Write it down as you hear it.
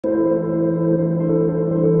Hi,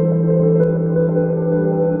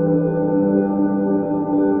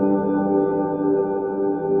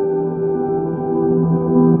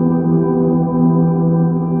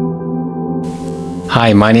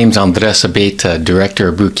 my name's Andres Abeta, Director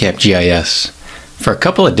of Bootcamp GIS. For a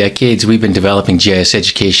couple of decades, we've been developing GIS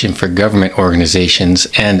education for government organizations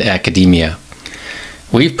and academia.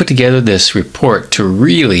 We've put together this report to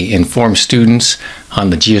really inform students on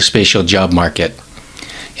the geospatial job market.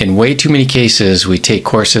 In way too many cases, we take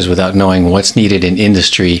courses without knowing what's needed in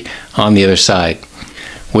industry on the other side.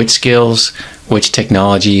 Which skills, which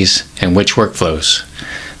technologies, and which workflows.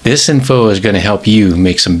 This info is going to help you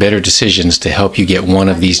make some better decisions to help you get one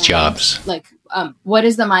of these jobs. What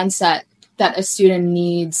is the mindset that a student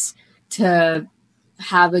needs to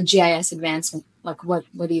have a GIS advancement? What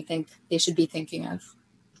do you think they should be thinking of?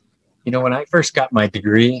 When I first got my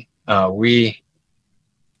degree, we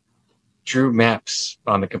drew maps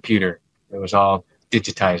on the computer. It was all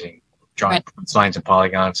digitizing, drawing lines and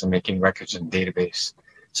polygons and making records in the database.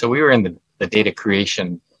 So we were in the data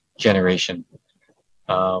creation generation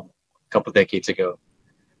a couple decades ago.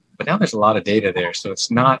 But now there's a lot of data there. So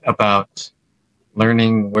it's not about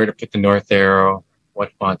learning where to put the north arrow,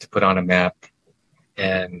 what font to put on a map,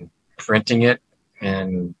 and printing it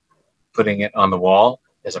and putting it on the wall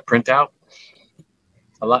as a printout.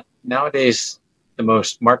 Nowadays, the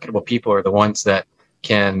most marketable people are the ones that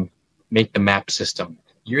can make the map system.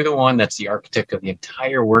 You're the one that's the architect of the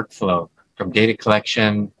entire workflow, from data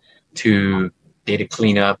collection to data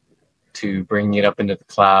cleanup to bringing it up into the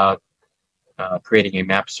cloud, creating a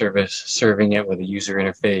map service, serving it with a user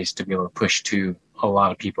interface to be able to push to a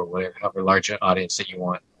lot of people, however large an audience that you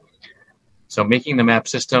want. So making the map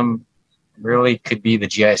system really could be the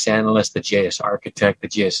GIS analyst, the GIS architect, the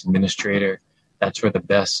GIS administrator. That's where the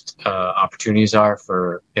best opportunities are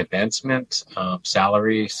for advancement,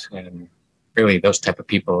 salaries, and really those type of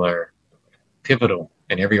people are pivotal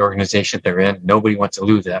in every organization they're in. Nobody wants to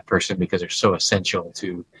lose that person because they're so essential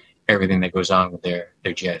to everything that goes on with their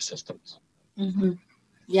GIS systems. Mm-hmm.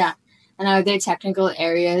 Yeah. And are there technical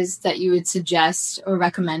areas that you would suggest or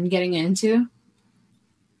recommend getting into?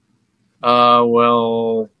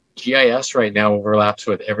 Well, GIS right now overlaps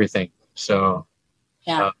with everything. So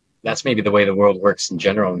that's maybe the way the world works in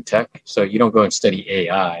general in tech. So you don't go and study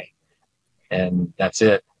AI and that's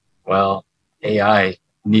it. Well, AI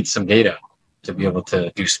needs some data to be able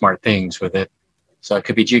to do smart things with it. So it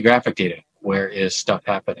could be geographic data. Where is stuff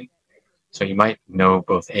happening? So you might know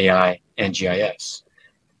both AI and GIS.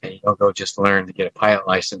 And you don't go just learn to get a pilot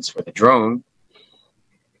license with a drone.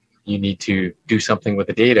 You need to do something with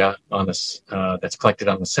the data on this that's collected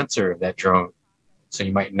on the sensor of that drone. So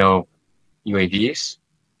you might know UAVs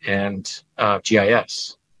and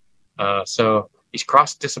GIS. So these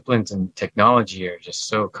cross disciplines in technology are just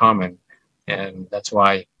so common. And that's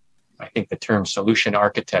why I think the term solution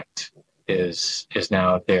architect is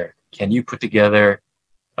now out there. Can you put together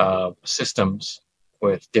systems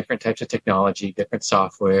with different types of technology, different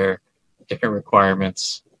software, different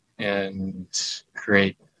requirements, and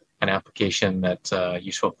create an application that's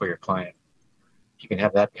useful for your client? If you can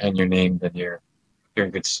have that behind your name, then you're in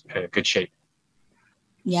good shape.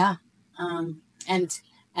 Yeah. And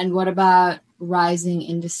what about rising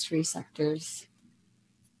industry sectors?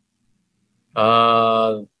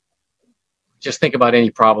 Just think about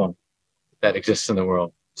any problem that exists in the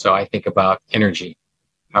world. So I think about energy,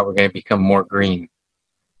 how we're going to become more green,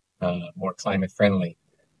 more climate friendly.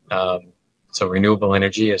 So renewable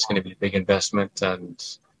energy is going to be a big investment, and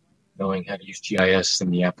knowing how to use GIS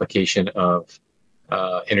in the application of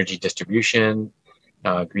energy distribution,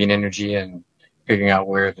 green energy, and figuring out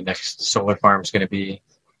where the next solar farm is going to be.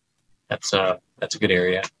 That's a good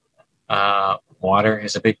area. Water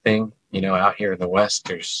is a big thing. Out here in the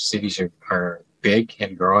West, cities are big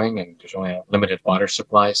and growing, and there's only a limited water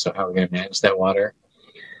supply. So how are we going to manage that water?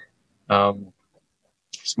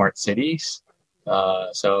 Smart cities.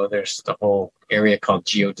 So there's the whole area called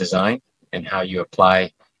geodesign and how you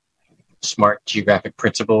apply smart geographic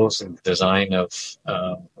principles in the design of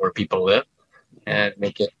where people live and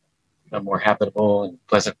make it a more habitable and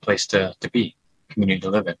pleasant place to be, community to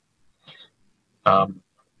live in. And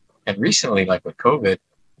recently, like with COVID,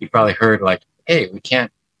 you probably heard hey, we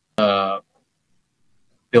can't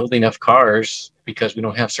build enough cars because we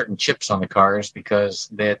don't have certain chips on the cars because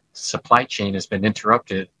that supply chain has been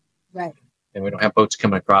interrupted. Right. And we don't have boats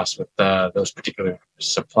coming across with those particular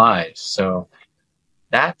supplies. So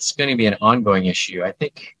that's going to be an ongoing issue. I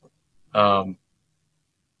think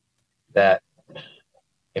that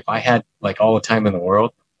if I had all the time in the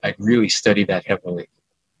world, I'd really study that heavily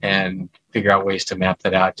and figure out ways to map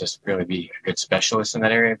that out, just really be a good specialist in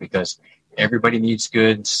that area, because everybody needs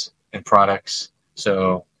goods and products.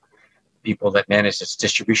 So people that manage its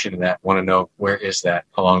distribution of that want to know where is that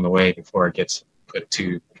along the way before it gets put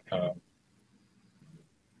to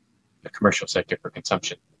the commercial sector for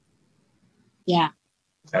consumption. Yeah,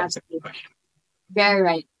 That's absolutely. Very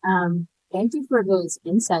right. Thank you for those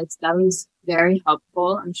insights. That was very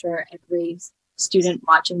helpful. I'm sure every student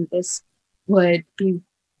watching this would be,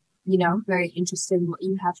 very interested in what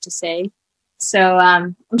you have to say. So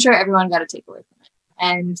I'm sure everyone got a takeaway from it.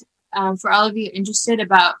 And for all of you interested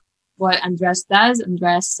about what Andres does,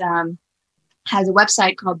 Andres has a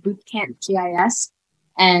website called Bootcamp GIS,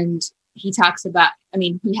 and he talks about,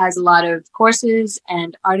 he has a lot of courses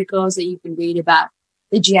and articles that you can read about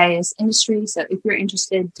the GIS industry. So if you're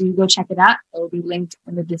interested, do go check it out. It will be linked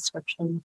in the description